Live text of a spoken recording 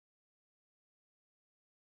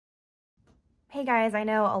Hey guys, I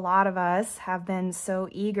know a lot of us have been so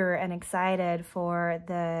eager and excited for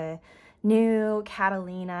the new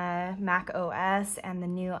Catalina macOS and the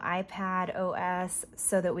new iPadOS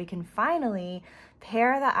so that we can finally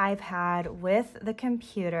pair the iPad with the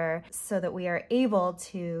computer so that we are able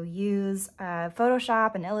to use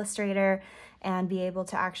Photoshop and Illustrator and be able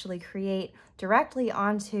to actually create directly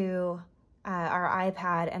onto our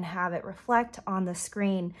iPad and have it reflect on the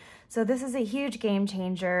screen. So this is a huge game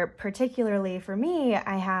changer, particularly for me.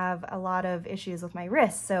 I have a lot of issues with my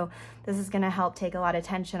wrists, so this is going to help take a lot of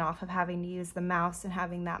tension off of having to use the mouse and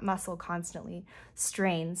having that muscle constantly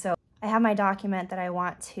strained. So I have my document that I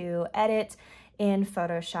want to edit in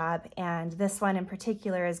Photoshop, and this one in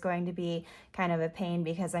particular is going to be kind of a pain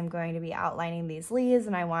because I'm going to be outlining these leaves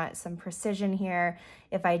and I want some precision here.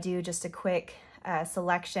 If I do just a quick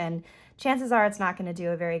selection, chances are it's not going to do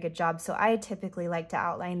a very good job. So I typically like to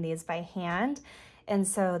outline these by hand. And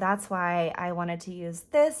so that's why I wanted to use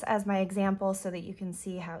this as my example so that you can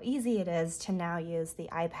see how easy it is to now use the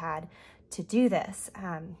iPad to do this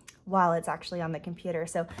while it's actually on the computer.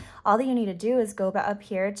 So all that you need to do is go up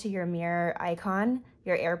here to your mirror icon,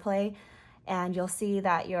 your AirPlay, and you'll see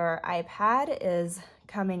that your iPad is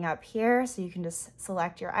coming up here. So you can just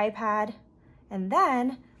select your iPad, and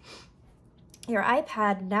then your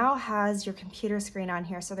iPad now has your computer screen on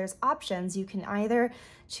here. So there's options. You can either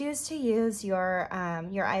choose to use your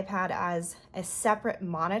iPad as a separate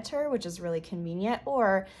monitor, which is really convenient,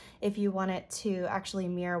 or if you want it to actually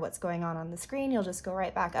mirror what's going on the screen, you'll just go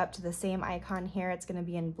right back up to the same icon here. It's going to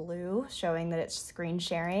be in blue, showing that it's screen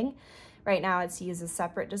sharing. Right now it's used as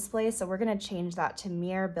separate display, so we're going to change that to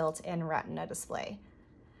mirror built-in Retina display.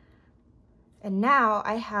 And now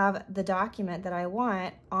I have the document that I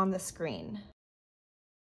want on the screen.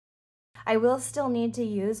 I will still need to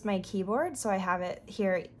use my keyboard, so I have it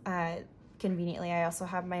here conveniently. I also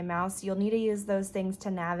have my mouse. You'll need to use those things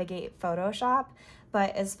to navigate Photoshop,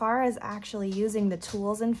 but as far as actually using the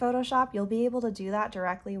tools in Photoshop, you'll be able to do that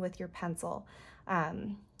directly with your pencil,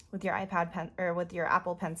 with your iPad pen or with your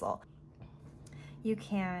Apple Pencil. You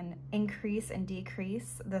can increase and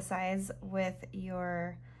decrease the size with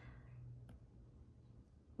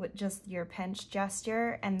just your pinch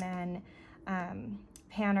gesture, and then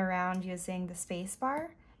pan around using the space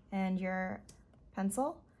bar and your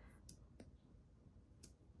pencil.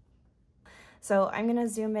 So I'm going to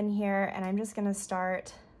zoom in here and I'm just going to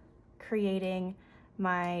start creating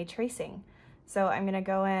my tracing. So I'm going to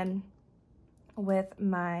go in with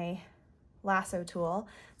my lasso tool.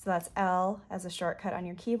 So that's L as a shortcut on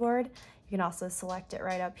your keyboard. You can also select it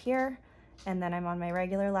right up here, and then I'm on my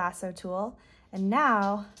regular lasso tool. And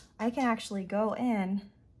now I can actually go in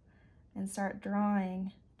and start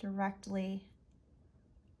drawing directly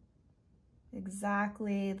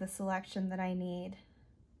exactly the selection that I need.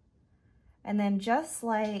 And then just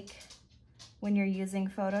like when you're using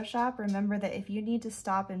Photoshop, remember that if you need to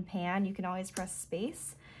stop and pan, you can always press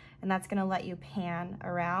space, and that's going to let you pan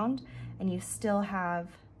around, and you still have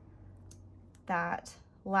that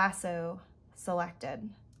lasso selected.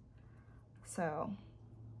 So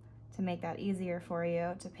to make that easier for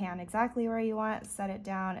you to pan exactly where you want, set it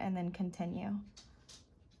down and then continue.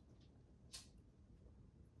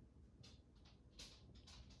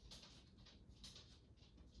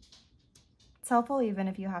 It's helpful even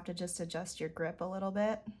if you have to just adjust your grip a little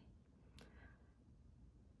bit.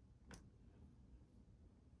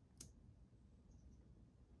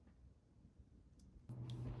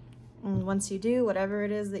 And once you do whatever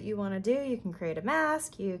it is that you want to do, you can create a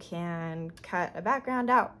mask, you can cut a background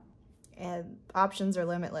out, and options are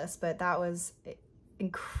limitless, but that was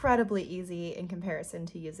incredibly easy in comparison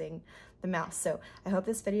to using the mouse. So I hope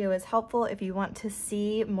this video is helpful. If you want to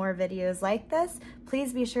see more videos like this,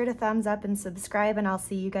 please be sure to thumbs up and subscribe, and I'll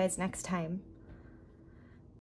see you guys next time.